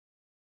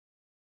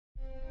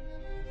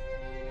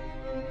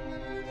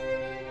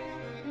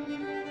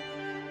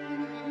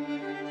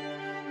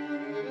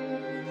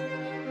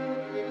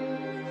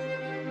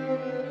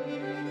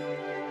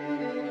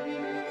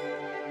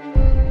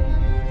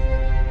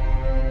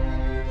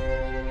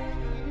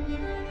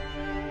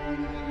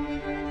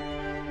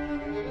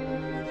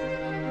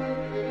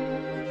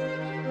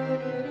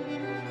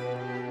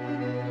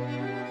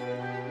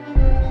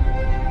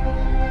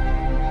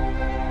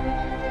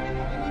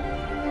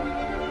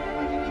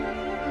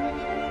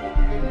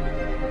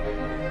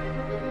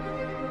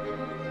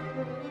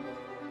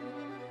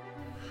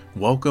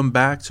Welcome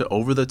back to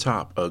Over the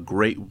Top, a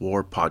Great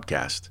War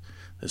podcast.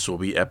 This will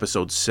be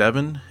episode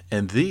 7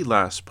 and the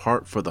last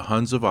part for the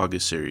Huns of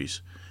August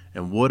series.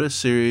 And what a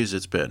series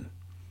it's been.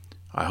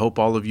 I hope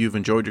all of you have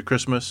enjoyed your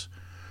Christmas.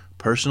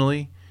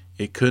 Personally,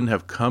 it couldn't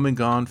have come and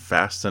gone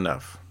fast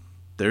enough.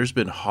 There's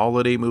been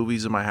holiday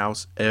movies in my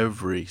house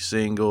every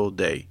single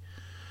day.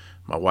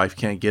 My wife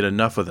can't get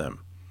enough of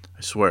them.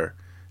 I swear,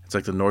 it's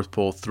like the North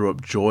Pole threw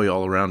up joy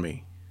all around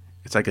me.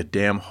 It's like a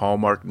damn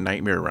Hallmark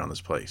nightmare around this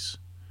place.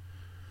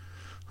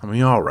 I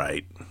mean,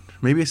 alright,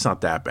 maybe it's not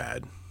that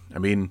bad.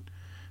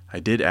 I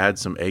did add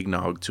some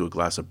eggnog to a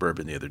glass of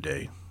bourbon the other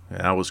day,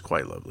 and that was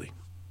quite lovely.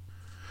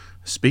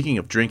 Speaking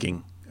of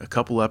drinking, a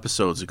couple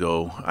episodes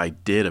ago, I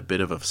did a bit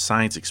of a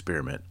science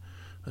experiment,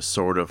 a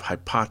sort of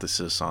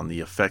hypothesis on the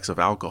effects of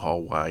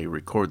alcohol while I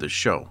record this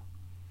show.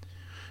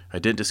 I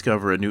didn't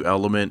discover a new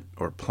element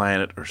or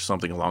planet or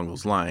something along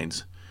those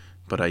lines,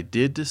 but I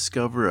did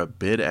discover a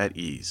bit at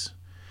ease.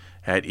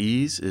 At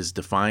ease is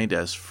defined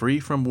as free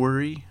from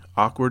worry,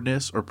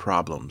 awkwardness, or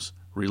problems,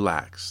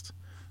 relaxed.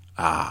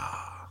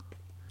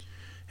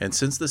 And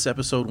since this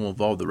episode will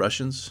involve the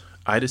Russians,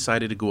 I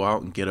decided to go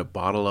out and get a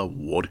bottle of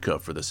vodka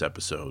for this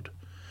episode.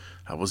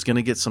 I was going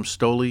to get some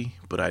Stoli,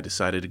 but I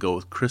decided to go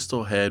with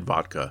Crystal Head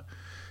vodka.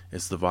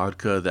 It's the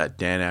vodka that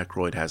Dan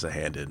Aykroyd has a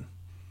hand in.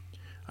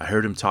 I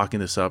heard him talking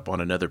this up on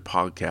another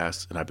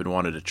podcast, and I've been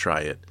wanting to try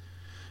it.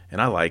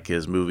 And I like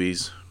his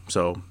movies,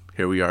 so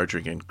here we are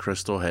drinking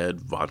Crystal Head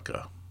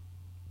vodka.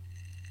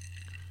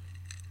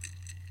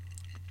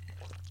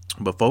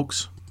 But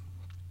folks,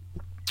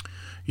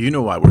 you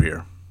know why we're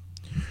here.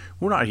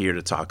 We're not here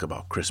to talk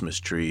about Christmas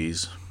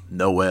trees,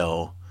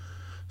 Noel,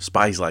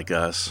 spies like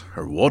us,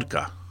 or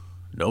vodka.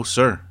 No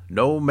sir,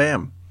 no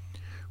ma'am.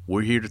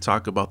 We're here to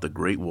talk about the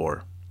Great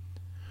War.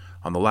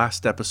 On the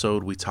last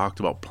episode, we talked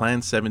about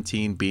Plan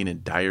 17 being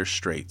in dire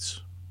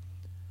straits.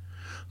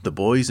 The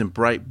boys in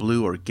bright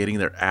blue are getting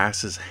their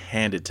asses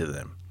handed to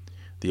them.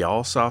 The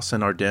Alsace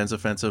and Ardennes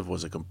offensive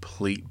was a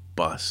complete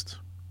bust.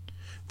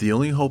 The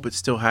only hope it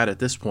still had at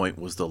this point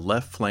was the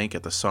left flank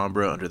at the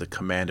Sambre under the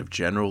command of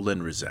General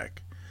Linrizek,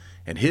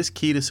 and his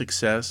key to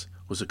success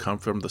was to come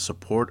from the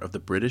support of the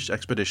British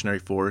Expeditionary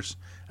Force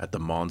at the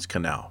Mons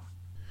Canal.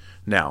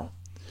 Now,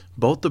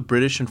 both the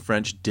British and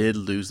French did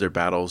lose their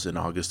battles in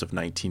August of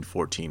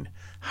 1914.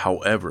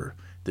 However,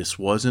 this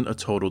wasn't a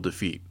total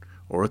defeat,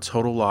 or a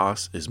total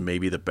loss is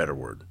maybe the better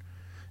word.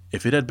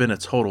 If it had been a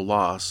total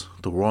loss,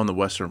 the war on the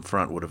Western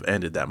Front would have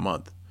ended that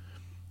month.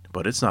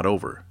 But it's not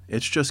over.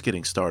 It's just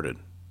getting started.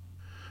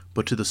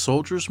 But to the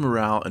soldiers'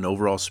 morale and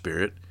overall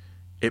spirit,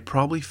 it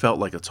probably felt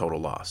like a total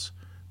loss.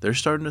 They're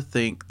starting to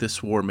think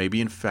this war may be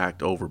in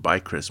fact over by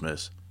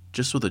Christmas,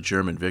 just with a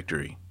German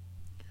victory.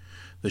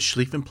 The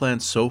Schlieffen plan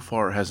so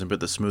far hasn't been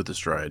the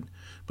smoothest ride,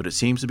 but it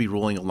seems to be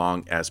rolling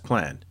along as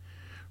planned.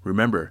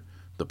 Remember,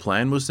 the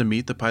plan was to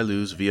meet the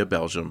Payloos via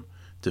Belgium,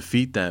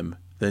 defeat them,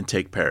 then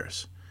take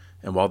Paris.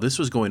 And while this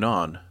was going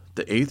on,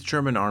 the 8th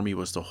German Army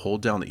was to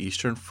hold down the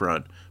Eastern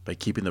Front by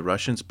keeping the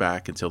Russians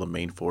back until the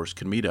main force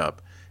could meet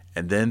up,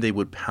 and then they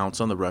would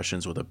pounce on the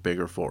Russians with a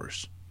bigger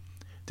force.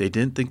 They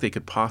didn't think they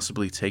could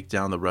possibly take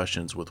down the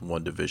Russians with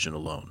one division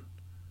alone.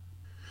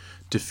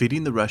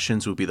 Defeating the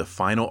Russians would be the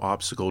final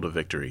obstacle to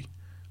victory.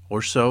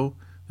 Or so,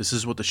 this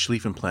is what the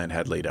Schlieffen plan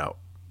had laid out.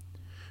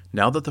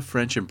 Now that the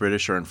French and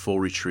British are in full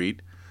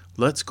retreat,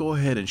 let's go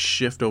ahead and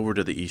shift over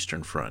to the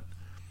Eastern Front.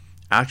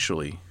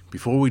 Actually,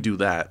 before we do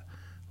that,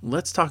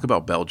 let's talk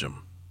about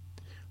Belgium.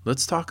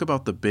 Let's talk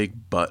about the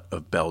big butt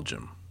of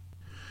Belgium.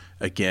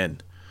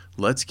 Again,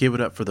 let's give it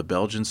up for the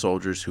Belgian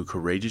soldiers who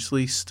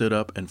courageously stood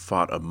up and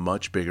fought a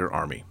much bigger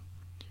army.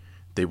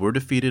 They were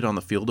defeated on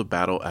the field of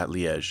battle at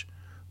Liège,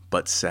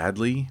 but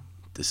sadly,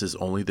 this is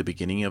only the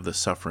beginning of the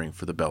suffering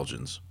for the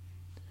Belgians.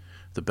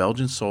 The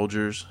Belgian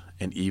soldiers,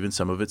 and even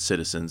some of its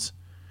citizens,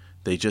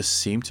 they just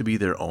seem to be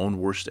their own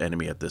worst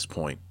enemy at this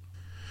point.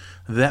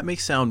 That may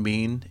sound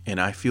mean,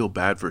 and I feel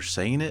bad for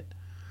saying it,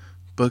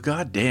 but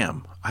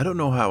goddamn, I don't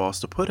know how else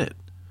to put it.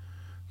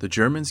 The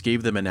Germans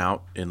gave them an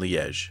out in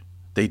Liège.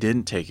 They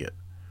didn't take it.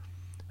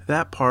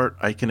 That part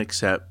I can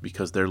accept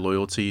because their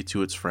loyalty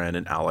to its friend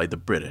and ally the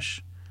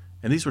British.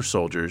 And these were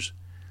soldiers.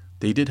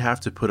 They did have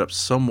to put up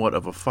somewhat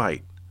of a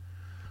fight.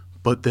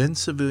 But then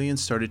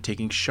civilians started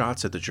taking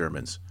shots at the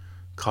Germans,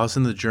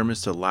 causing the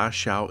Germans to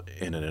lash out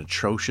in an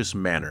atrocious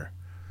manner.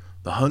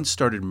 The Huns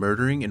started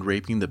murdering and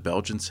raping the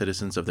Belgian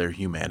citizens of their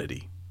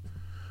humanity.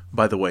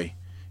 By the way,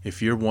 if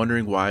you're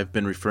wondering why I've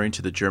been referring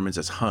to the Germans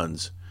as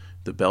Huns,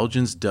 the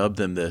Belgians dubbed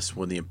them this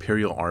when the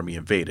Imperial Army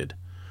invaded.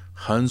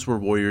 Huns were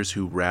warriors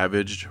who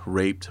ravaged,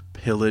 raped,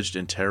 pillaged,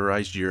 and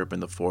terrorized Europe in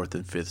the 4th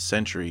and 5th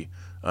century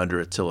under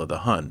Attila the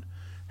Hun,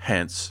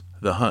 hence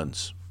the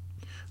Huns.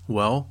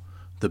 Well,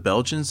 the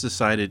Belgians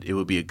decided it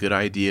would be a good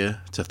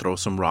idea to throw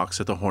some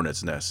rocks at the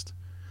hornet's nest.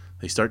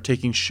 They start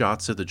taking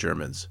shots at the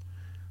Germans.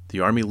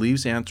 The army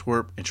leaves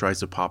Antwerp and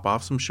tries to pop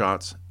off some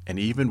shots, and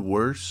even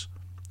worse,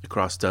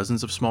 across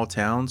dozens of small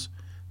towns,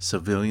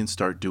 civilians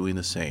start doing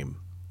the same.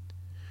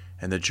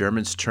 And the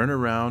Germans turn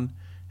around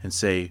and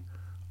say,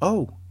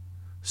 "Oh,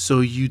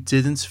 So you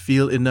didn't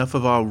feel enough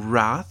of our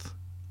wrath?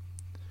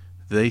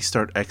 They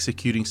start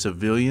executing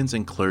civilians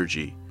and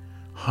clergy,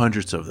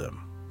 hundreds of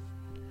them.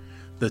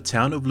 The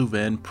town of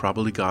Leuven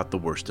probably got the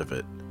worst of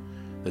it.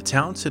 The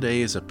town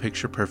today is a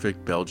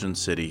picture-perfect Belgian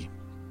city,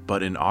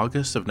 but in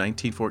August of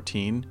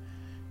 1914,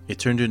 it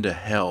turned into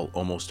hell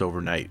almost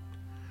overnight.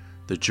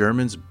 The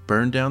Germans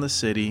burned down the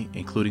city,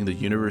 including the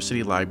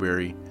university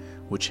library,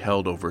 which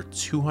held over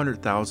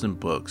 200,000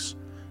 books,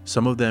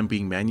 some of them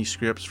being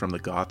manuscripts from the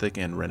Gothic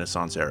and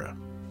Renaissance era.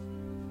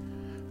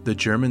 The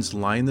Germans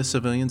lined the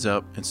civilians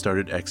up and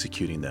started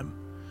executing them.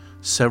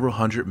 Several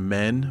hundred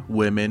men,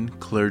 women,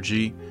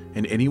 clergy,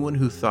 and anyone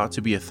who thought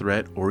to be a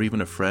threat or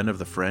even a friend of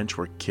the French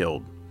were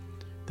killed.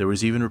 There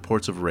was even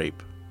reports of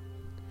rape.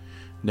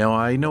 Now,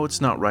 I know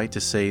it's not right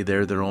to say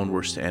they're their own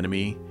worst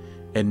enemy,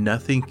 and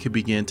nothing could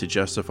begin to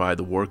justify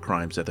the war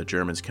crimes that the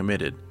Germans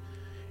committed,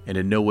 and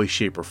in no way,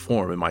 shape, or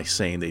form am I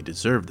saying they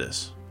deserve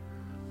this.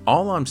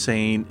 All I'm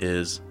saying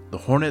is the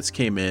Hornets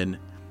came in,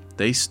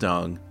 they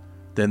stung,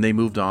 then they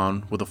moved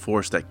on with a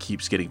force that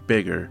keeps getting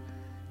bigger,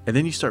 and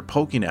then you start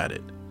poking at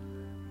it.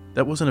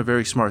 That wasn't a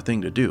very smart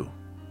thing to do.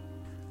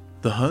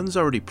 The Huns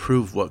already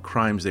proved what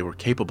crimes they were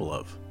capable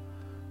of.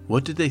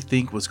 What did they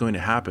think was going to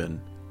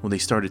happen when they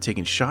started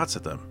taking shots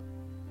at them?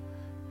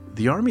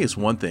 The army is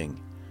one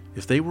thing.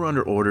 If they were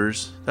under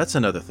orders, that's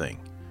another thing.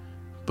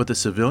 But the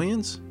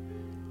civilians?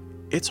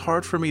 It's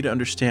hard for me to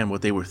understand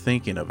what they were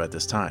thinking of at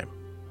this time.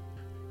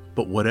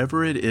 But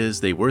whatever it is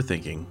they were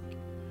thinking,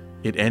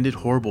 it ended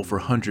horrible for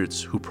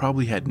hundreds who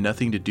probably had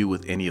nothing to do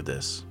with any of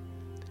this.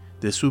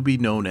 This would be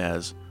known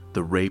as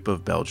the Rape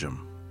of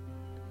Belgium.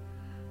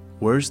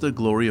 Where's the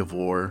glory of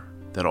war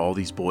that all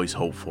these boys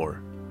hoped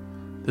for?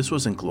 This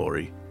wasn't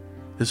glory.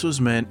 This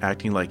was men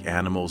acting like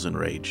animals in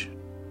rage.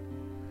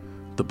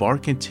 The bar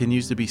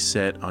continues to be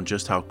set on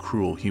just how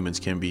cruel humans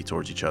can be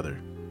towards each other.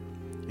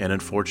 And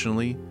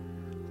unfortunately,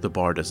 the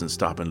bar doesn't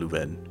stop in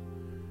Leuven.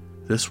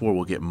 This war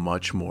will get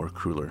much more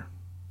crueler.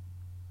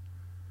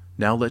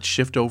 Now let's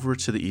shift over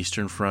to the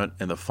Eastern Front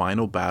and the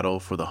final battle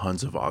for the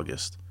Huns of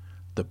August,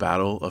 the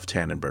Battle of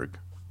Tannenberg.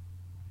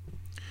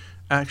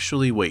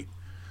 Actually, wait.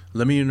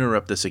 Let me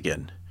interrupt this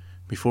again.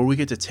 Before we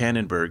get to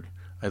Tannenberg,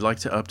 I'd like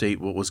to update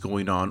what was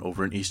going on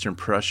over in Eastern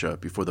Prussia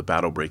before the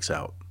battle breaks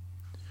out.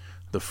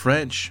 The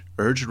French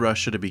urged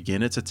Russia to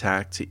begin its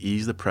attack to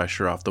ease the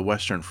pressure off the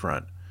Western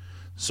Front.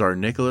 Tsar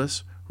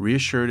Nicholas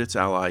reassured its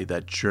ally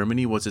that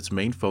Germany was its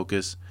main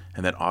focus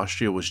and that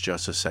Austria was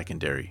just a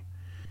secondary.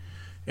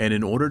 And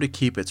in order to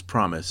keep its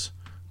promise,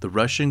 the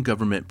Russian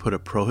government put a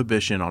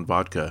prohibition on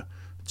vodka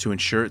to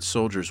ensure its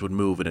soldiers would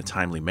move in a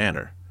timely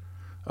manner.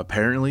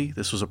 Apparently,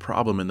 this was a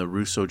problem in the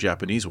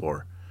Russo-Japanese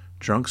War.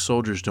 Drunk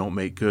soldiers don't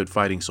make good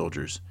fighting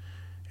soldiers,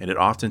 and it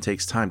often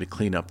takes time to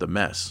clean up the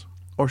mess,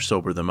 or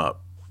sober them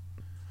up.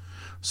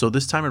 So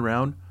this time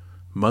around,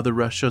 Mother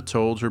Russia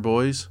told her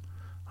boys,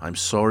 "I'm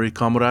sorry,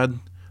 comrade,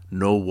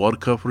 no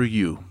vodka for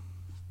you."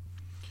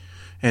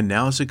 And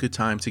now is a good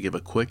time to give a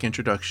quick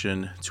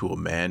introduction to a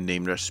man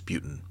named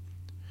Rasputin.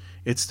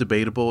 It's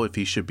debatable if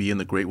he should be in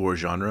the Great War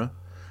genre.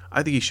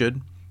 I think he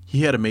should.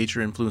 He had a major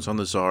influence on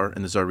the Tsar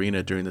and the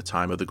Tsarina during the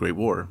time of the Great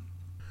War.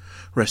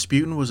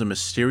 Rasputin was a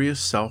mysterious,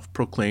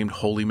 self-proclaimed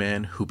holy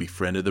man who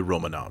befriended the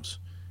Romanovs.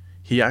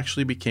 He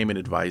actually became an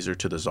advisor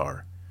to the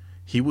Tsar.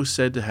 He was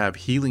said to have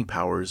healing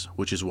powers,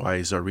 which is why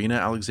Tsarina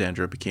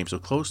Alexandra became so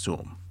close to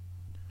him.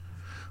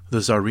 The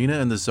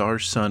Tsarina and the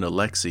Tsar's son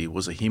Alexei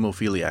was a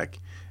hemophiliac,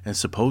 and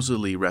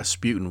supposedly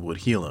Rasputin would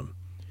heal him.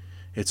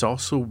 It's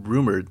also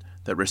rumored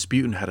that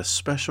Rasputin had a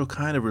special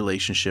kind of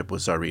relationship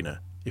with Tsarina,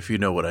 if you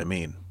know what I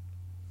mean.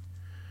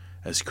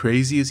 As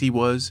crazy as he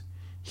was,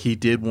 he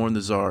did warn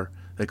the Tsar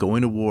that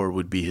going to war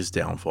would be his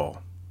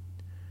downfall.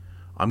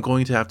 I'm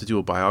going to have to do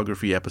a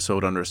biography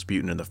episode on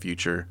Rasputin in the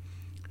future.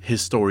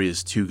 His story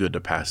is too good to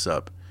pass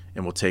up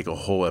and will take a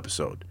whole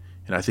episode,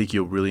 and I think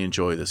you'll really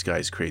enjoy this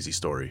guy's crazy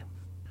story.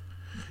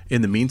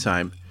 In the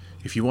meantime,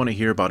 if you want to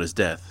hear about his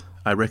death,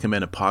 I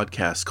recommend a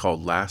podcast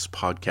called Last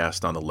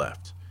Podcast on the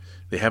Left.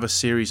 They have a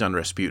series on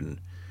Rasputin.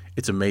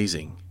 It's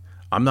amazing.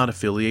 I'm not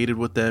affiliated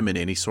with them in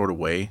any sort of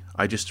way.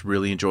 I just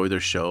really enjoy their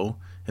show,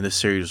 and this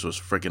series was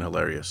freaking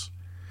hilarious.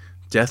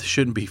 Death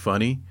shouldn't be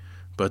funny,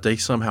 but they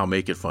somehow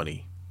make it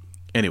funny.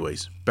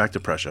 Anyways, back to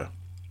Prussia.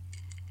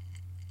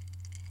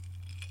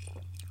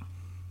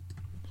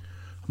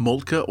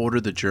 Moltke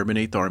ordered the German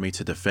 8th Army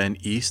to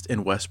defend East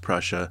and West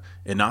Prussia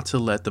and not to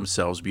let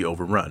themselves be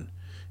overrun.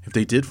 If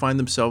they did find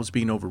themselves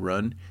being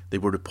overrun, they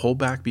were to pull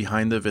back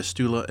behind the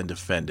Vistula and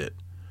defend it.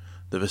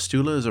 The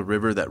Vistula is a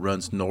river that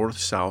runs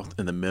north-south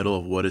in the middle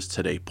of what is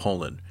today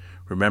Poland.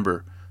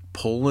 Remember,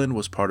 Poland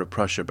was part of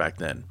Prussia back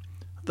then.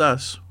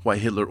 Thus, why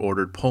Hitler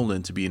ordered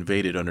Poland to be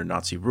invaded under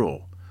Nazi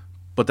rule.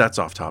 But that's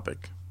off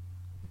topic.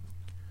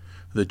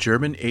 The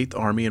German 8th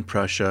Army in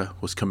Prussia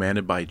was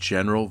commanded by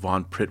General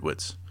von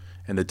Prittwitz,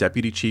 and the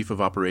Deputy Chief of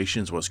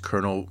Operations was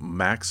Colonel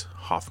Max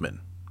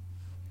Hoffmann.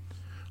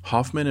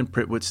 Hoffmann and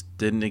Prittwitz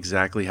didn't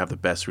exactly have the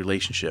best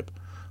relationship.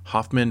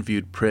 Hoffmann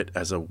viewed Pritt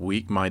as a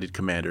weak-minded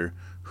commander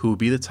who would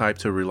be the type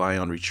to rely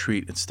on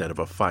retreat instead of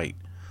a fight.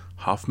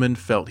 Hoffmann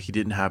felt he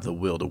didn't have the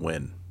will to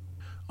win.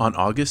 On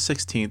August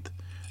 16th,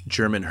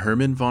 German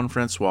Hermann von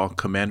Francois,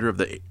 commander of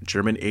the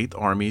German 8th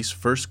Army's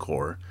 1st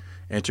Corps,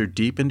 entered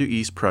deep into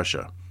East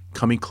Prussia,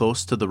 coming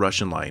close to the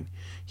Russian line.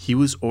 He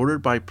was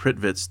ordered by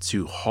Prittwitz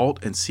to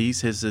halt and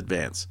seize his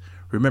advance.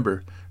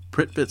 Remember,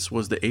 Prittwitz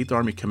was the 8th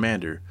Army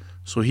commander,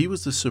 so he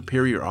was the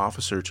superior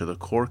officer to the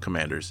Corps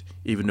commanders,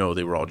 even though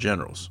they were all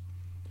generals.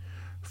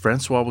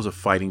 Francois was a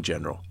fighting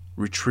general.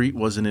 Retreat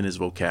wasn't in his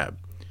vocab.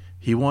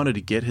 He wanted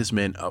to get his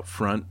men up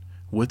front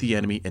with the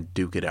enemy and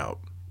duke it out.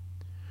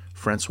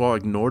 Francois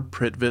ignored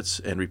Prittwitz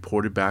and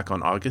reported back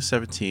on August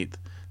 17th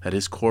that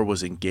his corps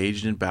was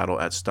engaged in battle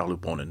at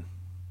Stallupönen.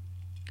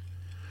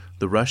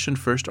 The Russian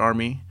First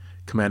Army,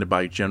 commanded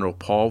by General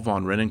Paul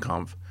von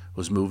Rennenkampf,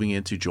 was moving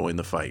in to join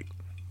the fight.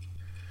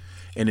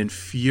 An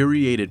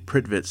infuriated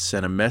Prittwitz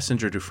sent a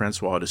messenger to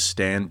Francois to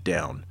stand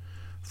down.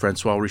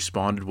 Francois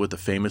responded with the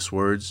famous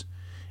words,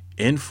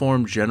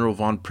 "Inform General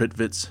von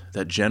Prittwitz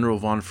that General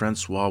von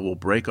Francois will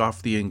break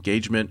off the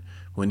engagement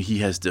when he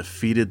has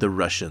defeated the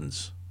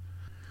Russians."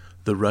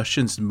 The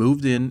Russians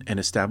moved in and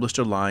established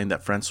a line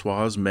that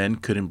Francois's men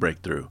couldn't break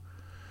through.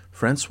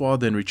 Francois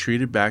then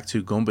retreated back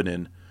to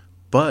Gumbinnen,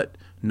 but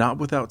not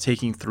without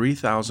taking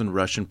 3,000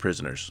 Russian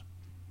prisoners.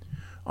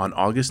 On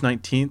August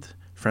 19th,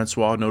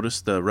 Francois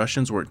noticed the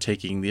Russians weren't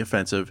taking the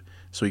offensive,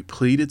 so he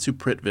pleaded to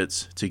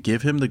Prittwitz to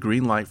give him the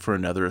green light for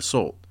another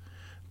assault.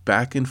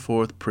 Back and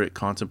forth Pritt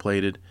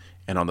contemplated,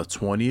 and on the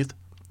 20th,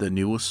 the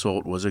new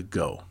assault was a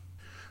go.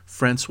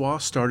 Francois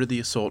started the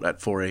assault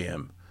at 4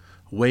 a.m.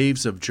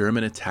 Waves of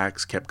German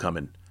attacks kept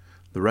coming.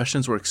 The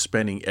Russians were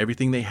expending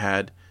everything they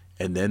had,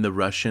 and then the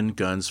Russian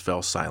guns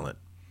fell silent.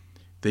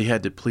 They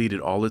had depleted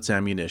all its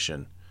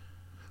ammunition.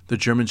 The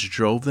Germans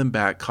drove them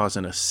back,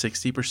 causing a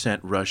 60%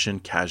 Russian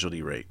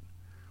casualty rate.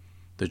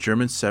 The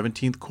German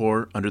 17th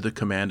Corps, under the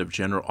command of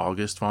General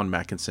August von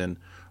Mackensen,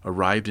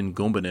 arrived in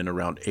Gumbinnen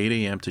around 8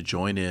 a.m. to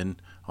join in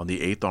on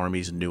the 8th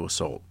Army's new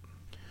assault.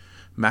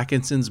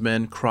 Mackensen's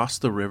men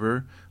crossed the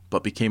river,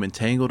 but became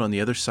entangled on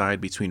the other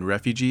side between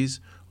refugees,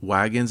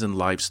 wagons, and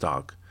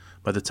livestock.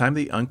 By the time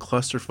they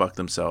unclusterfucked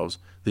themselves,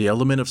 the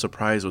element of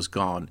surprise was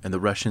gone, and the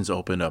Russians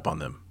opened up on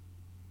them.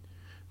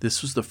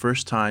 This was the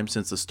first time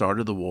since the start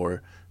of the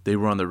war they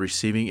were on the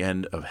receiving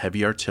end of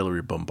heavy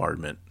artillery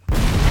bombardment.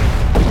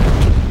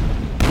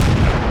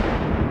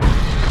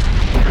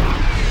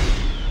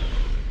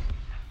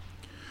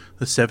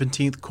 The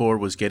 17th Corps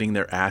was getting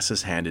their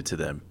asses handed to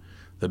them.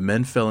 The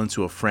men fell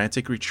into a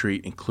frantic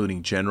retreat,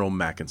 including General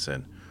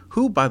Mackensen,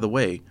 who, by the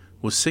way,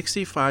 was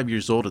 65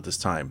 years old at this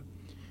time.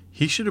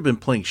 He should have been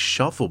playing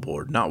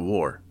shuffleboard, not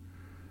war.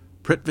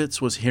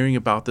 Prittwitz was hearing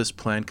about this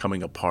plan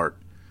coming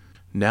apart.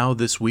 Now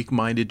this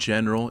weak-minded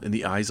general, in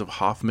the eyes of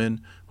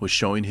Hoffmann, was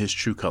showing his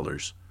true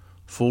colors.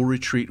 Full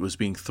retreat was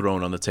being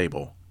thrown on the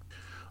table.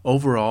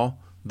 Overall,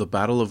 the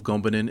Battle of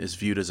Gumbinnen is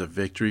viewed as a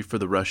victory for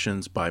the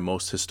Russians by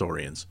most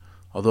historians,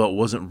 although it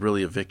wasn't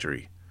really a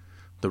victory.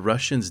 The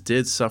Russians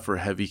did suffer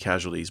heavy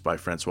casualties by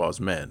Francois's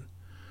men.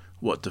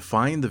 What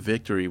defined the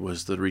victory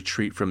was the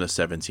retreat from the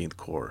 17th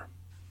Corps.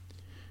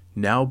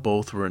 Now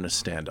both were in a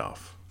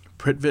standoff.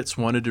 Prittwitz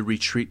wanted to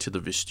retreat to the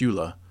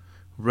Vistula.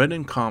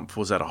 Rennenkampf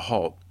was at a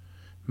halt.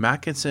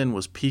 Mackensen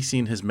was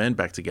piecing his men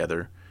back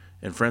together,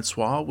 and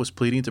Francois was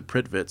pleading to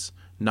Prittwitz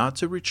not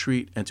to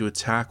retreat and to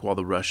attack while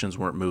the Russians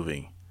weren't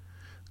moving.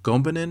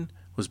 Gumbinnen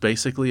was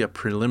basically a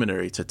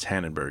preliminary to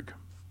Tannenberg.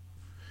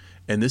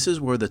 And this is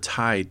where the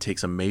tide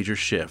takes a major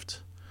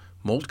shift.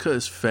 Moltke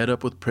is fed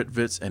up with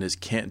Prittwitz and his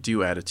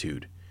can't-do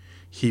attitude.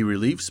 He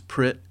relieves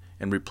Pritt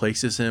and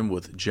replaces him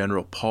with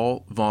General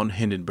Paul von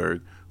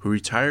Hindenburg, who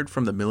retired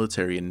from the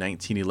military in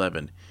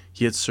 1911.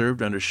 He had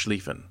served under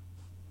Schlieffen.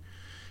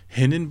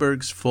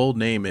 Hindenburg's full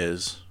name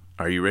is,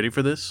 are you ready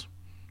for this?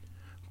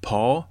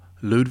 Paul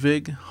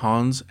Ludwig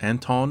Hans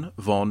Anton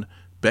von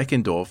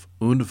Beckendorf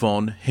und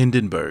von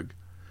Hindenburg.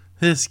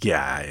 This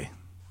guy.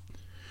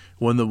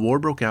 When the war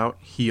broke out,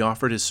 he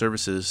offered his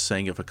services,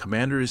 saying if a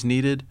commander is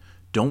needed,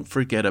 don't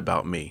forget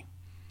about me.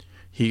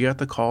 He got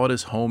the call at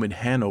his home in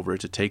Hanover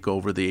to take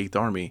over the 8th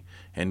Army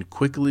and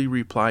quickly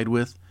replied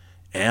with,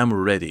 "Am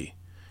ready,"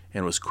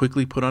 and was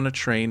quickly put on a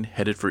train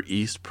headed for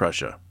East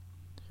Prussia.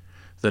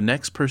 The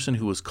next person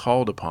who was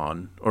called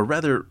upon, or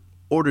rather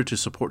ordered to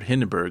support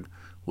Hindenburg,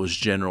 was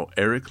General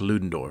Erich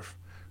Ludendorff.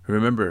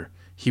 Remember,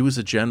 he was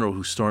a general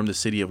who stormed the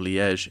city of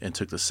Liège and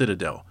took the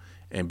citadel,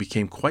 and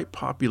became quite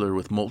popular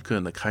with Moltke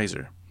and the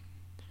Kaiser.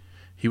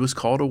 He was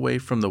called away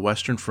from the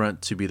Western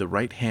Front to be the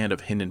right hand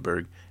of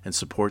Hindenburg and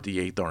support the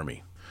 8th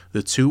Army.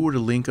 The two were to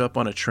link up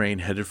on a train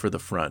headed for the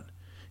front.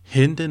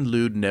 Hind and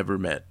Lud never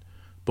met,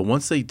 but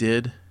once they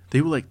did, they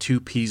were like two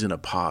peas in a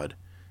pod.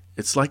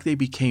 It's like they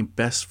became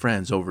best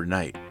friends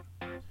overnight.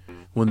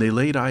 When they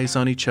laid eyes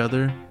on each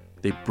other,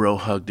 they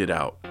bro-hugged it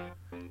out.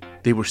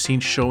 They were seen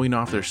showing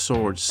off their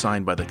swords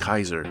signed by the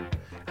Kaiser.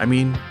 I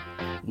mean,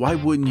 why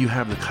wouldn't you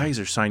have the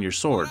Kaiser sign your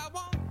sword?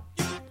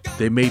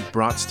 They made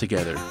brats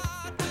together.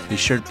 They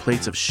shared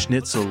plates of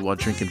schnitzel while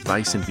drinking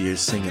Weissenbier,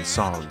 singing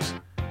songs.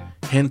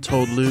 Hind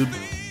told Lud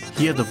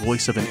he had the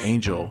voice of an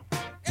angel,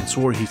 and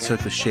swore he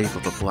took the shape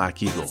of a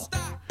black eagle.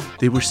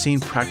 They were seen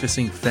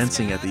practicing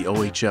fencing at the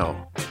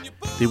OHL.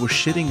 They were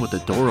shitting with the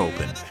door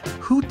open.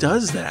 Who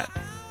does that?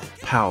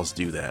 Pals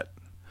do that.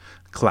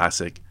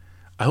 Classic.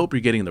 I hope you're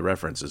getting the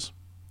references.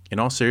 In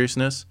all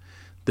seriousness,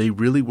 they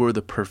really were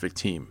the perfect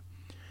team.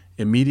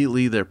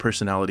 Immediately their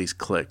personalities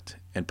clicked,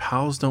 and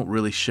pals don't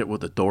really shit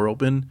with the door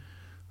open,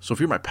 so if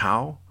you're my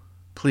pal,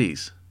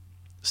 please,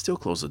 still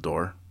close the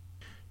door.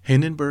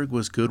 Hindenburg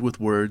was good with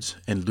words,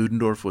 and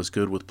Ludendorff was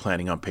good with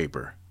planning on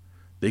paper.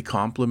 They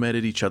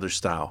complemented each other's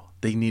style.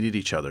 They needed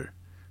each other.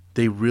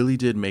 They really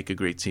did make a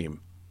great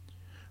team.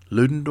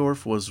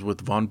 Ludendorff was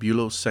with von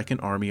Bülow's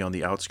Second Army on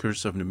the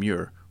outskirts of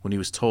Namur when he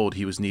was told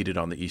he was needed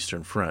on the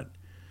Eastern Front.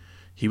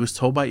 He was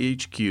told by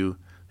HQ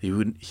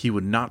he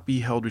would not be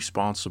held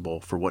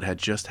responsible for what had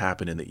just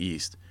happened in the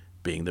East,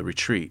 being the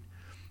retreat,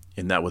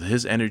 and that with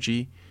his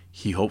energy,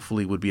 he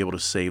hopefully would be able to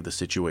save the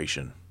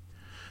situation.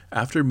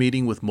 After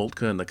meeting with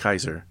Moltke and the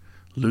Kaiser,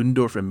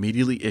 Ludendorff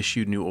immediately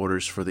issued new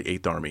orders for the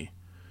 8th Army.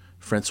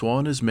 Francois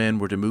and his men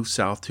were to move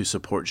south to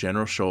support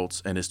General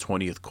Schultz and his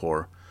 20th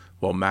Corps,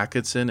 while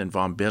Mackensen and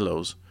von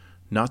Belows,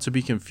 not to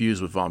be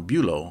confused with von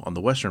Bülow on the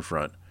Western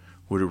Front,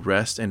 were to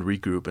rest and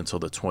regroup until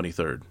the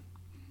 23rd.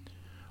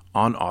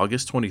 On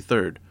August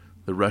 23rd,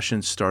 the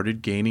Russians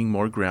started gaining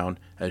more ground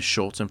as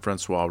Schultz and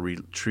Francois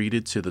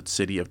retreated to the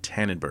city of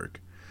Tannenberg.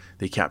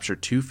 They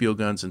captured 2 field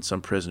guns and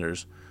some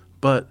prisoners,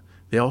 but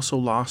they also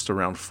lost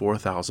around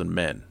 4,000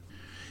 men.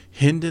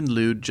 Hind and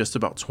Lud, just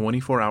about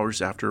 24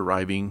 hours after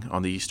arriving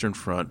on the Eastern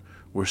Front,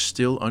 were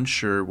still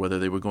unsure whether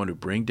they were going to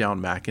bring down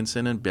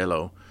Mackensen and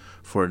Below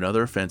for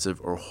another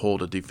offensive or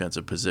hold a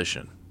defensive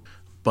position.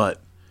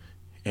 But,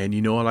 and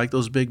you know I like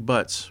those big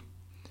buts,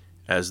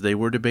 as they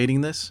were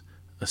debating this,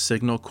 a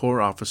signal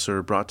corps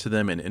officer brought to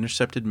them an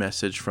intercepted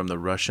message from the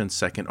Russian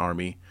Second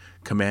Army,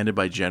 commanded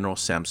by General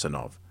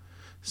Samsonov.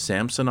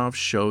 Samsonov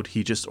showed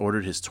he just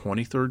ordered his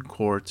 23rd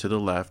Corps to the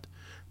left,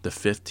 the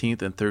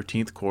 15th and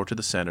 13th Corps to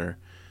the center,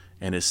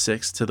 and his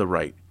 6th to the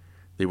right.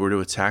 They were to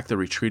attack the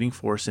retreating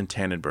force in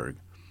Tannenberg.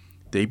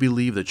 They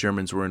believed the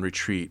Germans were in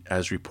retreat,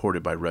 as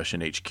reported by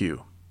Russian HQ.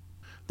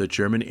 The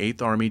German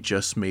 8th Army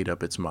just made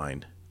up its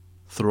mind.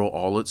 Throw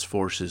all its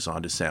forces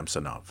onto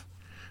Samsonov.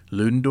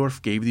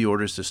 Ludendorff gave the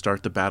orders to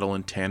start the battle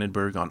in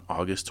Tannenberg on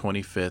August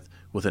 25th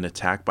with an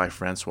attack by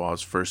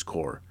Francois's 1st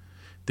Corps.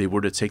 They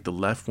were to take the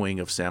left wing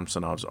of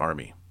Samsonov's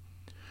army.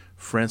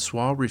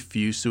 Francois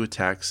refused to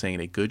attack, saying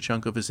a good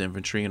chunk of his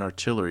infantry and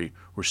artillery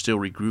were still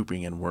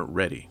regrouping and weren't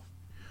ready.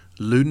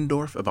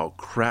 Ludendorff about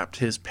crapped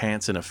his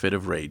pants in a fit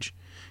of rage.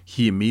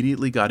 He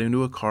immediately got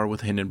into a car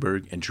with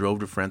Hindenburg and drove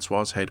to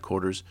Francois's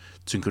headquarters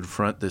to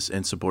confront this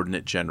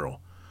insubordinate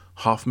general.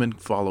 Hoffmann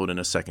followed in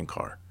a second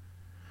car.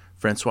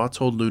 Francois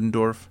told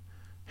Ludendorff,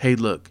 "Hey,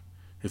 look,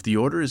 if the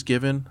order is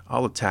given,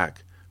 I'll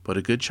attack, but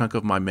a good chunk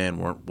of my men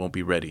won't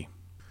be ready."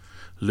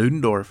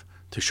 Ludendorff,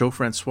 to show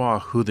Francois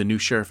who the new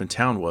sheriff in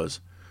town was,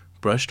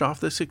 brushed off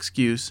this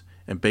excuse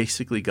and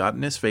basically got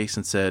in his face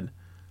and said,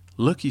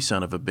 "Look, you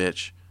son of a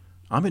bitch,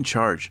 I'm in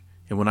charge,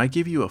 and when I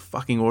give you a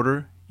fucking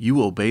order, you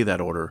will obey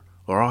that order,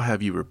 or I'll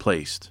have you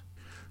replaced."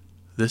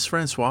 This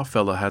Francois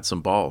fella had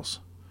some balls.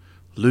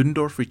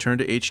 Ludendorff returned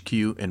to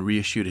HQ and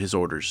reissued his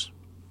orders.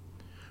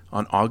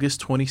 On August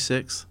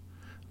 26th,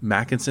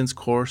 Mackensen's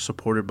corps,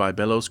 supported by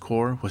Below's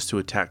corps, was to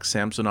attack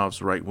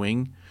Samsonov's right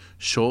wing.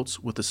 Schultz,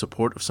 with the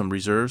support of some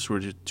reserves,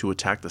 were to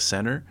attack the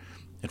center,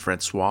 and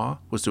Francois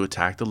was to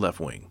attack the left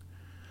wing.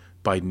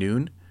 By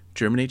noon,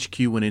 German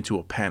HQ went into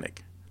a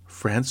panic.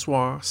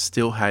 Francois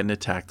still hadn't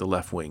attacked the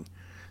left wing,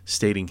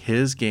 stating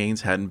his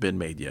gains hadn't been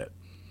made yet.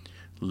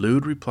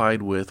 Lud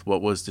replied with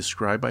what was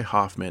described by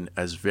Hoffmann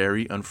as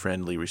very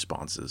unfriendly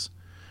responses.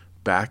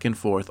 Back and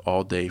forth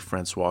all day,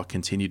 Francois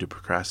continued to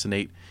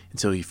procrastinate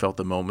until he felt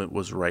the moment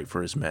was right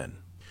for his men.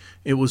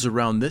 It was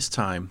around this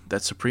time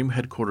that Supreme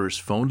Headquarters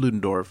phoned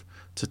Ludendorff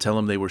to tell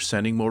him they were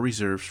sending more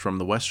reserves from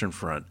the Western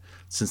Front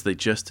since they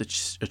just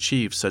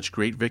achieved such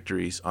great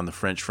victories on the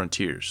French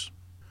frontiers.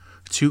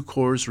 2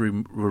 corps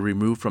were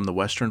removed from the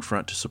Western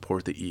Front to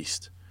support the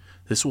East.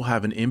 This will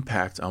have an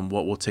impact on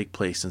what will take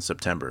place in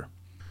September.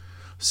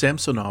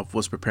 Samsonov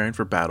was preparing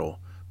for battle,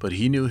 but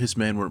he knew his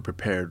men weren't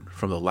prepared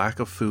from the lack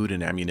of food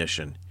and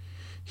ammunition.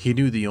 He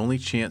knew the only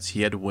chance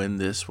he had to win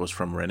this was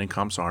from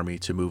Rennenkampf's army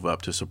to move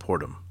up to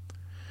support him.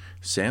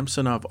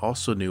 Samsonov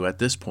also knew at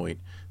this point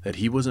that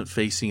he wasn't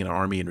facing an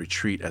army in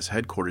retreat as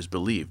headquarters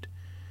believed.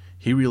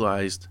 He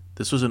realized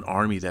this was an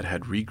army that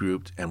had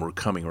regrouped and were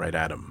coming right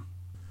at him.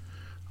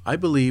 I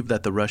believe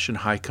that the Russian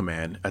High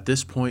Command at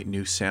this point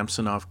knew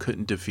Samsonov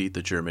couldn't defeat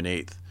the German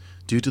 8th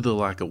due to the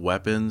lack of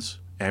weapons,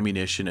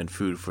 ammunition, and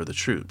food for the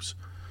troops.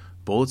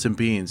 Bullets and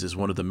beans is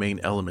one of the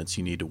main elements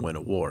you need to win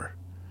a war.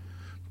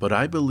 But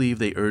I believe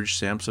they urged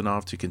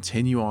Samsonov to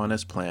continue on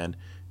as planned,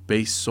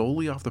 based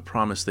solely off the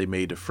promise they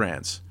made to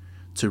France,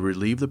 to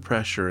relieve the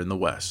pressure in the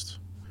West.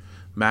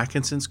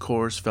 Mackensen's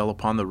corps fell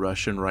upon the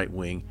Russian right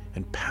wing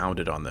and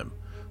pounded on them.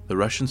 The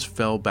Russians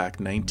fell back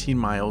 19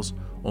 miles,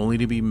 only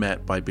to be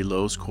met by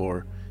Below's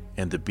corps,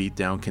 and the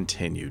beatdown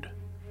continued.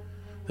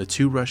 The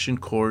 2 Russian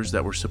corps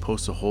that were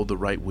supposed to hold the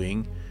right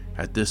wing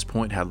at this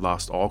point had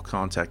lost all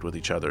contact with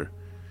each other.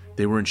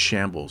 They were in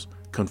shambles,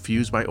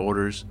 confused by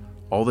orders.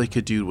 All they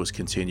could do was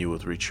continue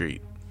with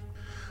retreat.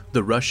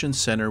 The Russian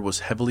center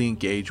was heavily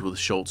engaged with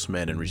Schultz's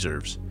men and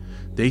reserves.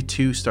 They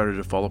too started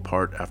to fall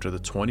apart after the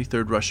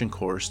 23rd Russian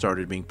Corps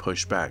started being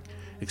pushed back,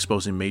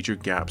 exposing major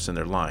gaps in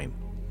their line.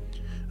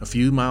 A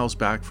few miles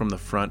back from the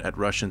front at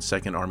Russian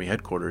 2nd Army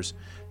headquarters,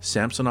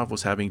 Samsonov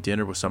was having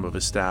dinner with some of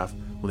his staff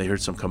when they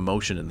heard some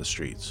commotion in the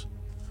streets.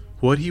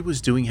 What he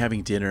was doing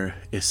having dinner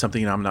is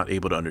something I'm not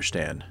able to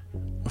understand.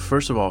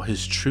 First of all,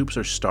 his troops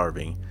are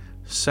starving.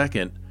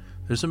 Second,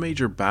 there's a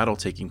major battle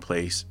taking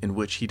place in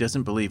which he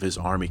doesn't believe his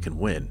army can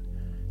win.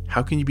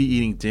 How can you be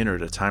eating dinner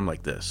at a time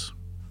like this?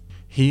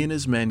 He and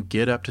his men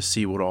get up to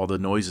see what all the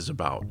noise is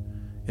about,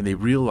 and they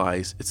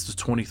realize it's the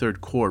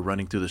 23rd Corps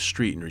running through the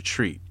street in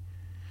retreat.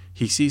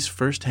 He sees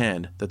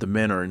firsthand that the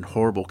men are in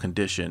horrible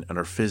condition and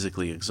are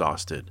physically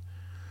exhausted.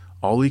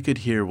 All he could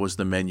hear was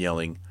the men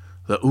yelling,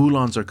 "The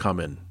Uhlans are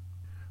coming."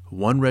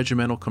 One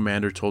regimental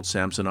commander told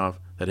Samsonov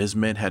that his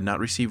men had not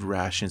received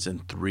rations in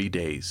 3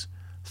 days.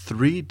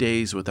 3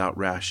 days without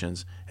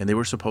rations, and they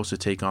were supposed to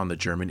take on the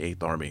German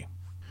 8th Army.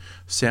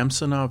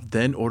 Samsonov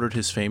then ordered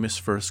his famous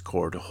 1st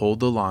Corps to hold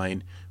the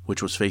line,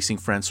 which was facing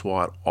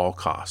Francois at all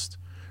cost.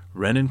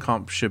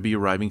 Rennenkampf should be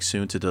arriving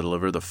soon to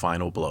deliver the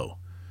final blow.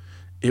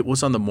 It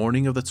was on the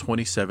morning of the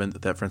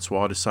 27th that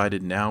Francois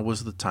decided now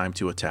was the time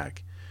to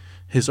attack.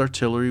 His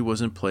artillery was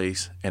in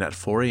place, and at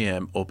 4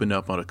 a.m. opened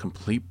up on a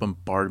complete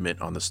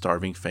bombardment on the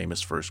starving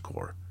famous 1st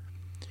Corps.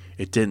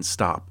 It didn't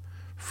stop.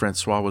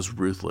 Francois was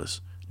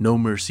ruthless. No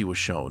mercy was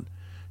shown.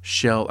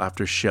 Shell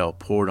after shell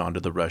poured onto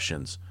the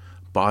Russians,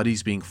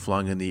 bodies being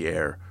flung in the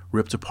air,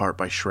 ripped apart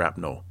by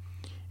shrapnel.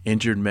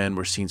 Injured men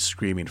were seen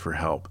screaming for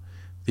help.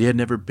 They had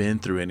never been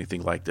through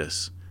anything like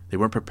this. They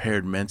weren't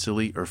prepared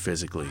mentally or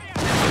physically.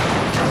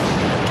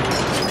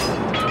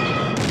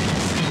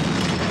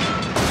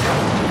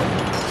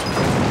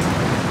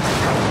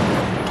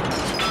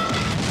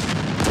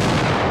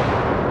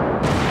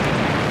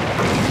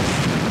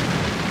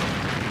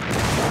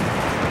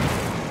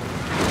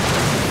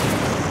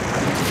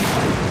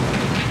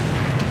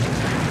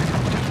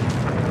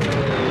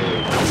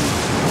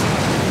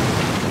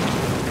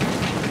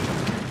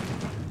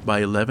 By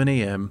 11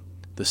 a.m.,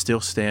 the still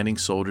standing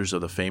soldiers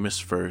of the famous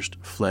First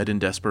fled in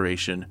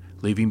desperation,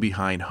 leaving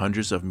behind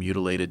hundreds of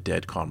mutilated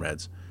dead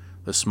comrades.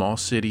 The small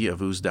city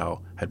of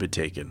Uzdal had been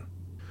taken.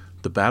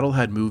 The battle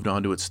had moved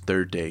on to its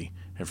 3rd day,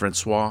 and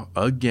Francois,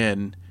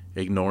 again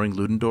ignoring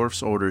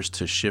Ludendorff's orders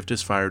to shift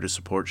his fire to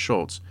support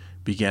Schultz,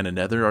 began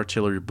another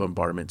artillery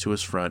bombardment to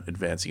his front,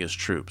 advancing his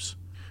troops.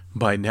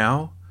 By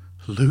now,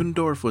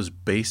 Ludendorff was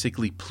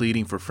basically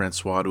pleading for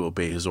Francois to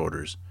obey his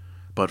orders,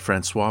 but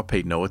Francois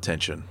paid no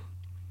attention.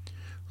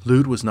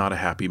 Lud was not a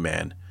happy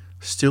man,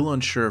 still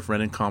unsure if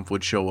Rennenkampf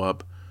would show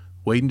up,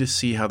 waiting to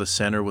see how the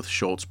center with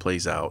Schultz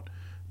plays out,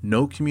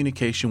 no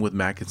communication with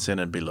Mackensen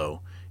and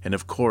below, and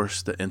of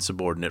course the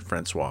insubordinate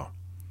Francois.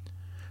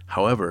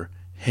 However,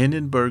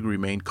 Hindenburg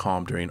remained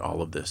calm during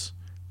all of this.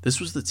 This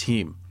was the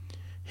team.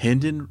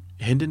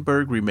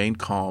 Hindenburg remained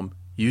calm,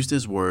 used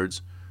his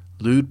words.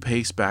 Lud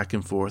paced back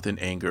and forth in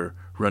anger,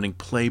 running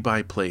play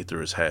by play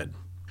through his head.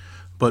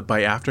 But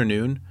by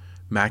afternoon,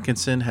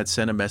 Mackensen had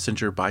sent a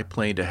messenger by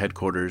plane to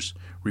headquarters,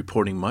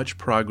 reporting much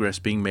progress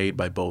being made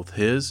by both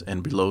his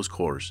and Below's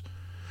corps.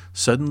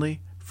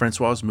 Suddenly,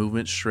 Francois'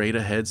 movement straight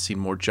ahead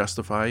seemed more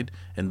justified,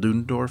 and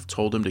Ludendorff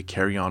told him to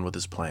carry on with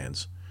his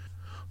plans.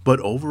 But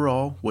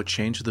overall, what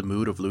changed the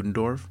mood of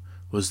Ludendorff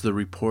was the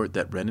report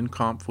that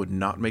Rennenkampf would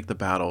not make the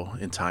battle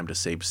in time to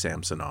save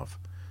Samsonov.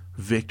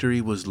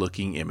 Victory was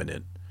looking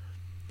imminent.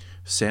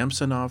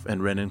 Samsonov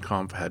and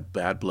Rennenkampf had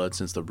bad blood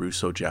since the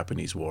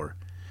Russo-Japanese War.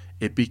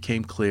 It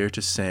became clear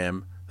to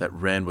Sam that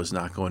Ren was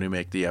not going to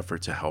make the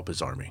effort to help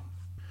his army.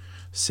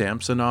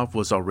 Samsonov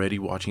was already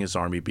watching his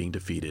army being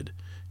defeated.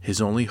 His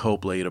only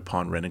hope laid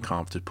upon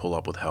Rennenkampf to pull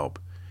up with help,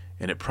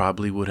 and it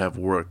probably would have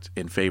worked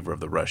in favor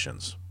of the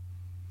Russians.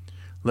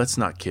 Let's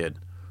not kid.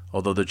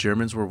 Although the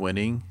Germans were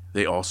winning,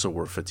 they also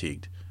were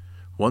fatigued.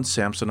 Once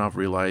Samsonov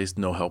realized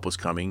no help was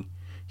coming,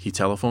 he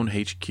telephoned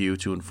HQ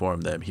to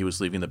inform them he was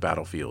leaving the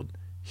battlefield.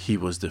 He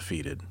was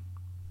defeated.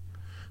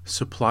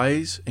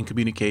 Supplies and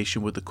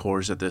communication with the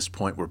corps at this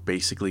point were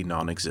basically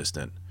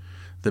non-existent.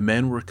 The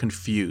men were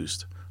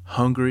confused,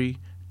 hungry,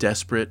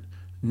 desperate,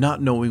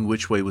 not knowing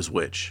which way was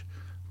which.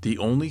 The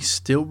only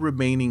still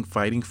remaining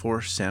fighting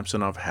force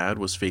Samsonov had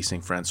was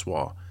facing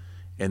Francois,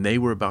 and they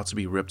were about to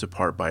be ripped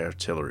apart by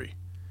artillery.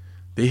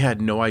 They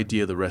had no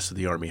idea the rest of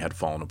the army had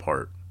fallen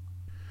apart.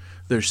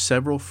 There's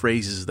several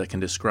phrases that can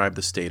describe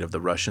the state of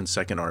the Russian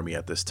Second Army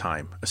at this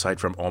time, aside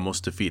from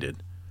almost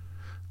defeated.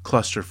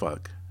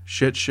 Clusterfuck,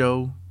 shit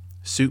show,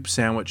 soup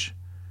sandwich,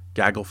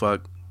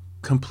 gagglefuck,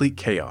 complete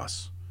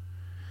chaos.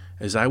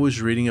 As I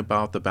was reading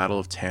about the Battle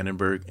of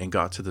Tannenberg and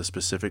got to the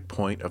specific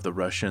point of the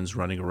Russians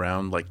running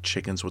around like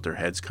chickens with their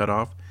heads cut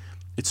off,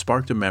 it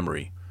sparked a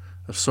memory,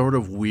 a sort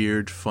of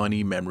weird,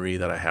 funny memory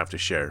that I have to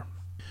share.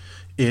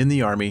 In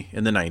the Army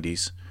in the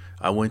 90s,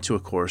 I went to a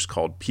course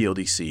called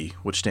PLDC,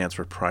 which stands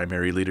for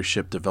Primary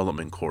Leadership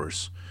Development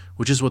Course,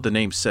 which is what the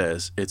name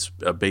says. It's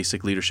a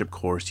basic leadership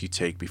course you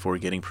take before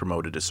getting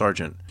promoted to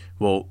sergeant.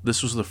 Well,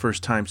 this was the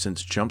first time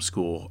since jump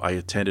school I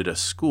attended a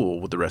school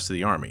with the rest of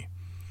the Army.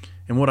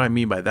 And what I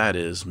mean by that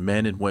is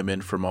men and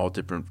women from all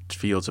different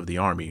fields of the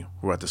Army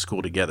were at the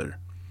school together.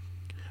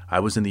 I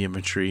was in the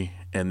infantry,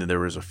 and then there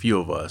was a few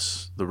of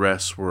us. The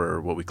rest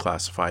were what we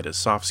classified as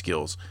soft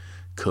skills: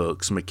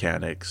 cooks,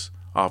 mechanics,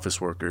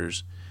 office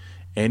workers,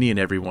 any and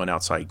everyone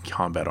outside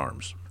combat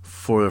arms.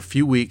 For a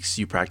few weeks,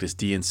 you practice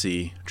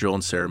D&C, drill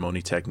and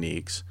ceremony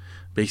techniques,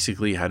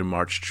 basically how to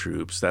march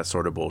troops, that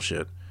sort of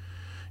bullshit.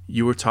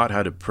 You were taught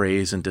how to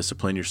praise and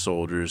discipline your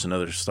soldiers and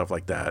other stuff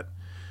like that.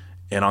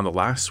 And on the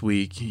last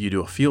week, you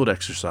do a field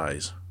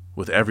exercise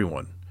with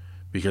everyone,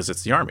 because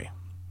it's the Army.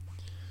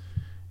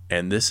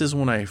 And this is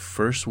when I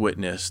first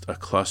witnessed a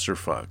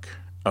clusterfuck,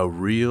 a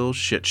real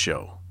shit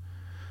show.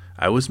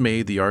 I was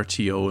made the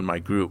RTO in my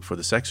group for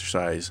this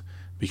exercise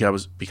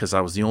because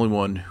I was the only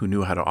one who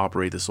knew how to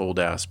operate this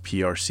old-ass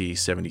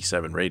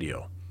PRC-77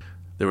 radio.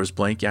 There was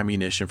blank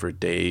ammunition for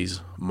days,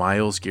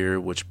 miles gear,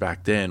 which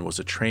back then was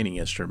a training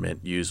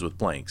instrument used with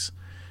blanks.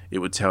 It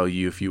would tell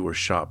you if you were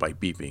shot by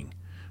beeping.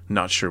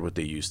 Not sure what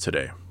they use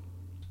today.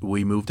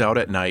 We moved out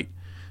at night,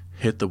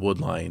 hit the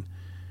wood line,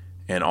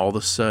 and all of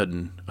a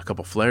sudden, a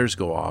couple flares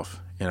go off,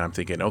 and I'm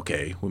thinking,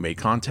 okay, we made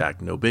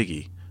contact, no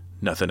biggie.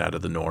 Nothing out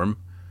of the norm.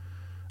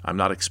 I'm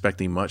not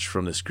expecting much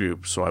from this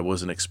group, so I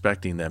wasn't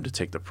expecting them to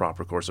take the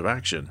proper course of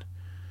action.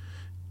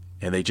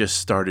 And they just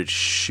started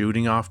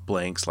shooting off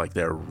blanks like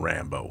they're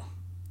Rambo.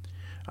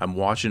 I'm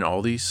watching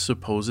all these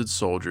supposed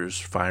soldiers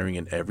firing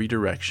in every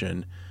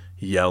direction,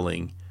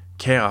 yelling.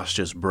 Chaos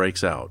just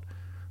breaks out.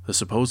 The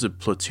supposed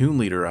platoon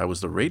leader I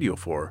was the radio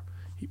for,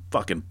 he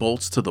fucking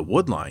bolts to the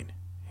wood line.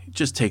 He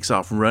just takes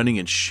off running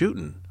and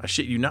shooting. I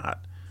shit you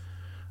not.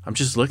 I'm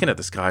just looking at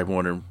this guy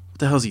wondering, what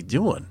the hell's he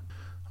doing?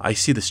 I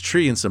see this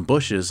tree and some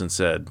bushes and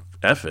said,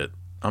 F it.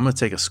 I'm going to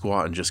take a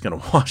squat and just going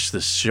to watch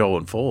this show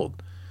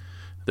unfold.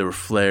 There were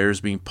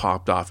flares being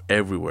popped off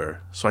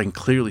everywhere, so I can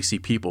clearly see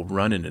people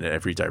running in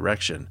every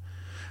direction.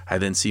 I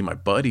then see my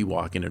buddy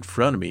walking in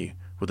front of me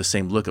with the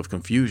same look of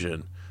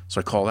confusion, so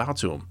I call out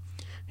to him.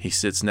 He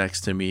sits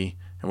next to me,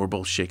 and we're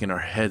both shaking our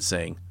heads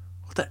saying,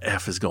 what the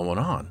F is going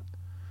on?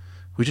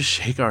 We just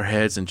shake our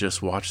heads and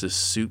just watch this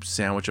soup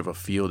sandwich of a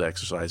field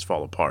exercise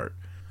fall apart.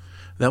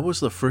 That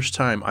was the first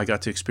time I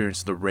got to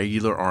experience the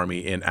regular Army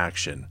in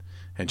action,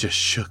 and just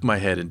shook my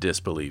head in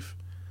disbelief.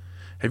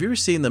 Have you ever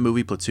seen the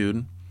movie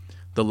Platoon?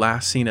 The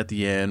last scene at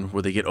the end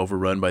where they get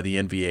overrun by the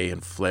NVA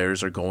and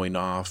flares are going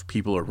off,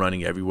 people are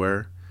running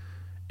everywhere.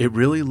 It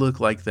really looked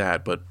like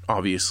that, but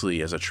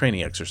obviously as a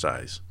training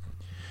exercise.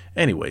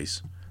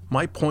 Anyways,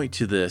 my point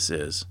to this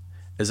is,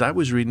 as I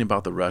was reading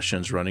about the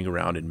Russians running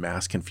around in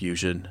mass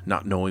confusion,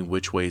 not knowing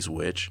which way is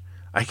which,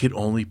 I could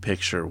only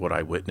picture what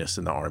I witnessed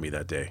in the Army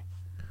that day.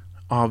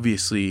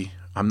 Obviously,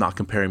 I'm not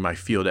comparing my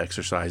field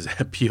exercise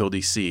at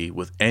PLDC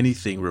with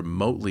anything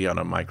remotely on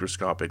a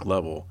microscopic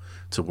level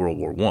to World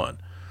War I.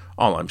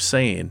 All I'm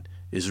saying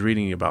is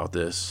reading about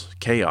this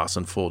chaos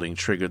unfolding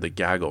triggered the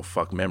gaggle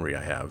fuck memory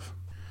I have.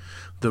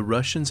 The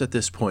Russians at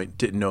this point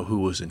didn't know who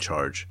was in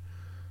charge.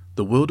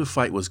 The will to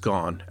fight was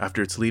gone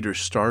after its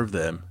leaders starved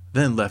them,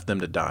 then left them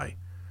to die.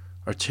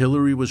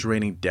 Artillery was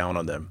raining down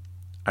on them.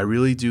 I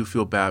really do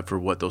feel bad for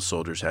what those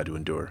soldiers had to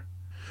endure.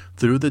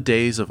 Through the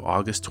days of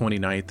August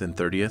 29th and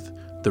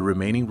 30th, the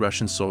remaining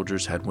Russian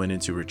soldiers had went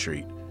into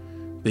retreat.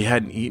 They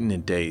hadn't eaten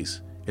in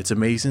days. It's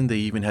amazing they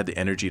even had the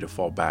energy to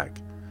fall back.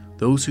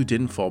 Those who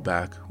didn't fall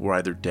back were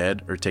either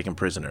dead or taken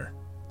prisoner.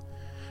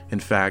 In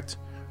fact,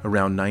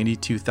 around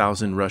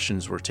 92,000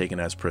 Russians were taken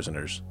as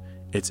prisoners.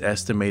 It's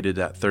estimated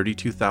that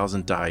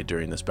 32,000 died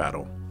during this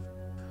battle.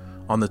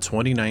 On the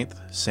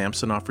 29th,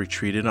 Samsonov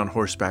retreated on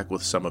horseback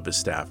with some of his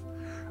staff.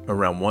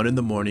 Around 1 in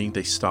the morning,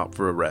 they stopped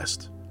for a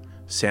rest.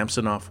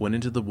 Samsonov went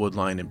into the wood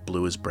line and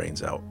blew his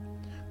brains out.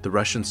 The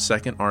Russian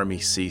Second Army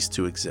ceased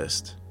to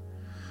exist.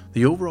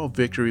 The overall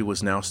victory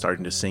was now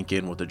starting to sink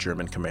in with the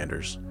German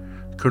commanders.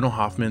 Colonel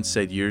Hoffmann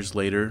said years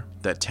later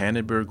that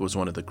Tannenberg was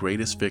one of the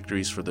greatest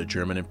victories for the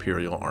German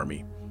Imperial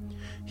Army.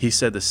 He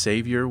said the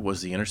savior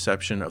was the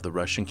interception of the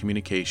Russian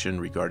communication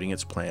regarding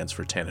its plans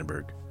for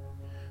Tannenberg.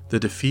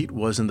 The defeat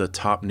wasn't the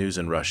top news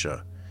in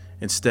Russia.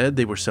 Instead,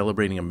 they were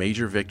celebrating a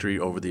major victory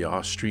over the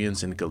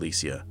Austrians in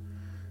Galicia.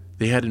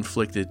 They had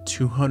inflicted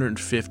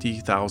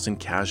 250,000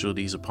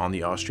 casualties upon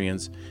the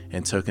Austrians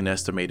and took an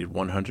estimated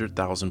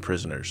 100,000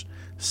 prisoners,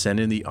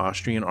 sending the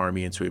Austrian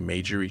army into a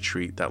major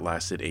retreat that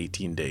lasted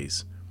 18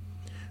 days.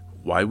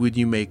 Why would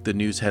you make the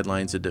news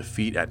headlines a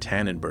defeat at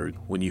Tannenberg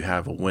when you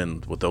have a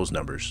win with those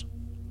numbers?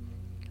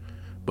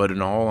 But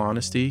in all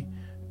honesty,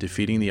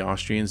 defeating the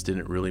Austrians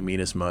didn't really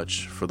mean as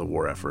much for the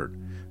war effort.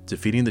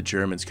 Defeating the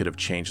Germans could have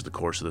changed the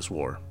course of this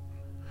war.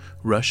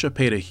 Russia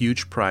paid a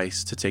huge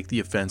price to take the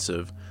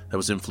offensive that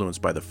was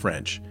influenced by the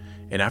French,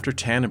 and after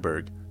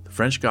Tannenberg, the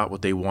French got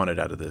what they wanted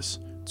out of this,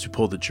 to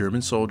pull the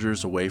German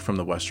soldiers away from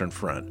the Western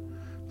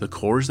Front. The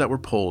corps that were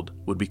pulled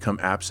would become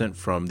absent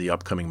from the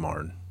upcoming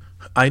Marne.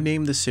 I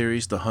named the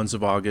series The Huns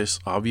of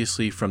August,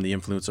 obviously from the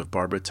influence of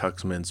Barbara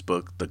Tuchman's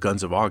book The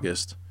Guns of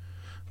August,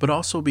 but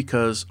also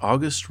because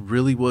August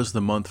really was the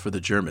month for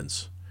the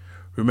Germans.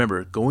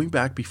 Remember, going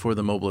back before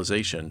the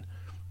mobilization,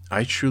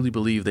 I truly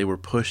believe they were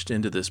pushed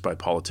into this by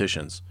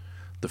politicians.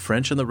 The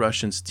French and the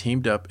Russians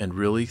teamed up and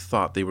really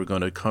thought they were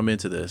going to come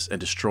into this and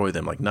destroy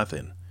them like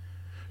nothing.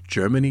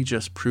 Germany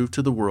just proved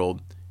to the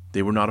world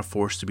they were not a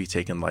force to be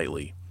taken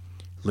lightly.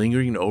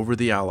 Lingering over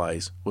the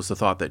Allies was the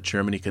thought that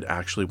Germany could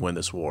actually win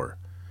this war.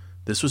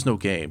 This was no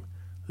game.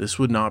 This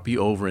would not be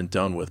over and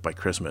done with by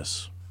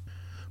Christmas.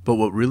 But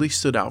what really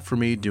stood out for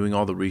me doing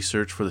all the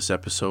research for this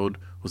episode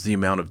was the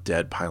amount of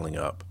dead piling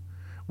up.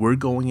 We're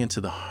going into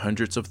the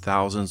hundreds of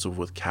thousands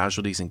with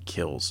casualties and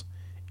kills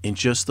in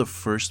just the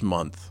first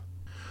month.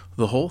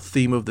 The whole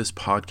theme of this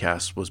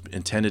podcast was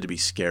intended to be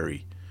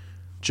scary.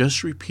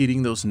 Just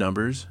repeating those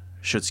numbers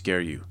should scare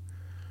you.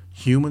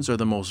 Humans are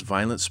the most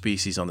violent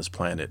species on this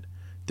planet.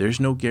 There's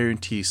no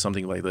guarantee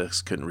something like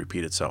this couldn't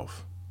repeat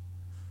itself.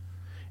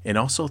 And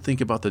also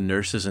think about the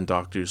nurses and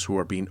doctors who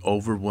are being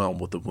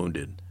overwhelmed with the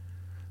wounded.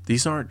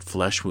 These aren't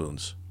flesh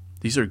wounds.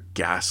 These are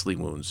ghastly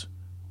wounds.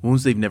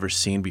 Wounds they've never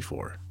seen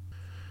before.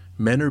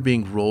 Men are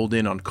being rolled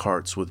in on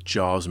carts with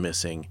jaws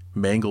missing,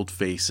 mangled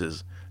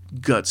faces,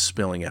 guts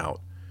spilling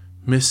out,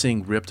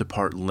 missing ripped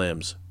apart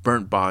limbs,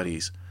 burnt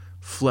bodies,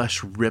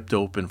 flesh ripped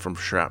open from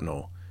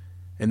shrapnel.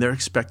 And they're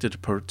expected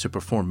to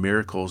perform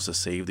miracles to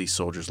save these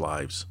soldiers'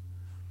 lives.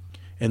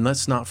 And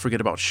let's not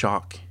forget about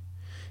shock.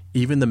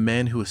 Even the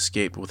men who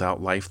escaped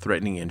without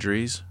life-threatening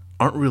injuries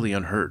aren't really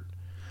unhurt.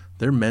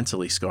 They're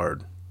mentally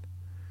scarred.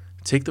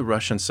 Take the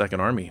Russian Second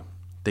Army.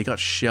 They got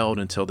shelled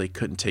until they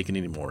couldn't take it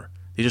anymore.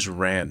 They just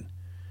ran.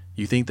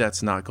 You think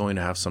that's not going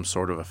to have some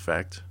sort of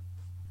effect?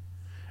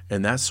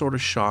 And that sort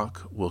of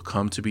shock will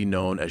come to be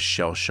known as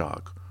shell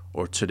shock,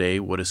 or today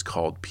what is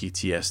called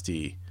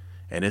PTSD,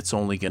 and it's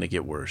only going to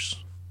get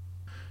worse.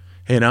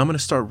 And I'm going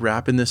to start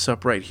wrapping this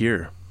up right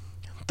here.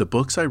 The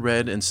books I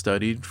read and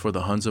studied for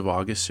the Huns of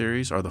August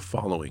series are the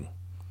following.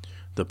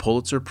 The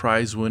Pulitzer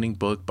Prize-winning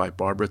book by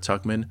Barbara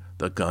Tuchman,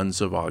 The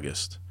Huns of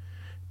August.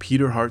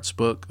 Peter Hart's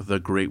book, The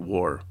Great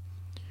War.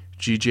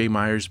 G.J.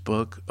 Meyer's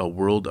book, A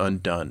World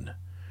Undone.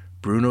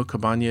 Bruno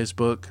Cabanier's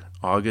book,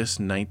 August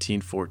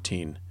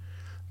 1914.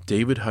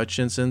 David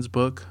Hutchinson's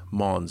book,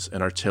 Mons,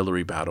 An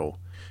Artillery Battle.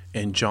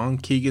 And John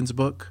Keegan's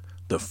book,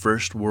 The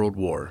First World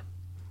War.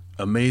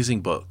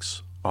 Amazing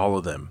books, all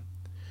of them.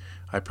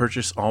 I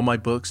purchased all my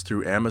books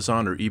through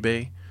Amazon or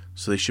eBay,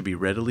 so they should be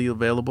readily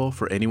available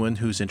for anyone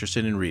who's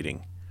interested in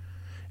reading.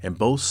 And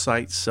both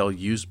sites sell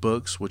used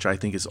books, which I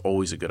think is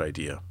always a good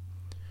idea.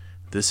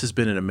 This has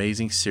been an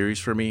amazing series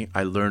for me.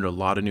 I learned a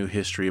lot of new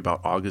history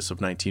about August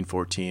of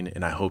 1914,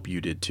 and I hope you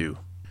did too.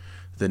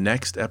 The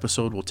next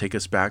episode will take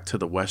us back to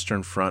the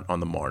Western Front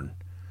on the Marne.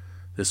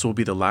 This will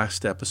be the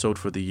last episode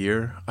for the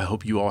year. I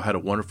hope you all had a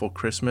wonderful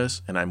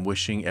Christmas, and I'm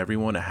wishing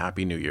everyone a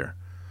Happy New Year.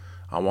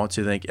 I want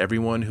to thank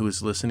everyone who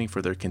is listening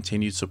for their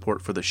continued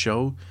support for the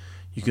show.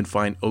 You can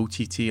find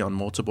OTT on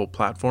multiple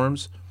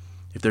platforms.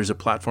 If there's a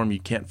platform you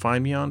can't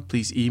find me on,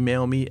 please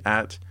email me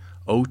at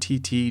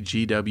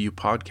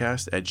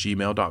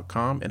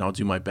ottgwpodcast@gmail.com, and I'll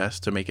do my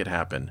best to make it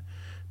happen.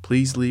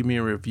 Please leave me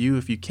a review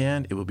if you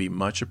can. It will be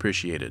much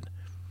appreciated.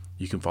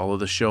 You can follow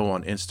the show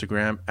on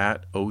Instagram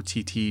at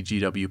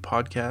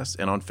OTTGWPodcast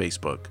and on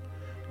Facebook.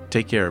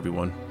 Take care,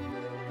 everyone.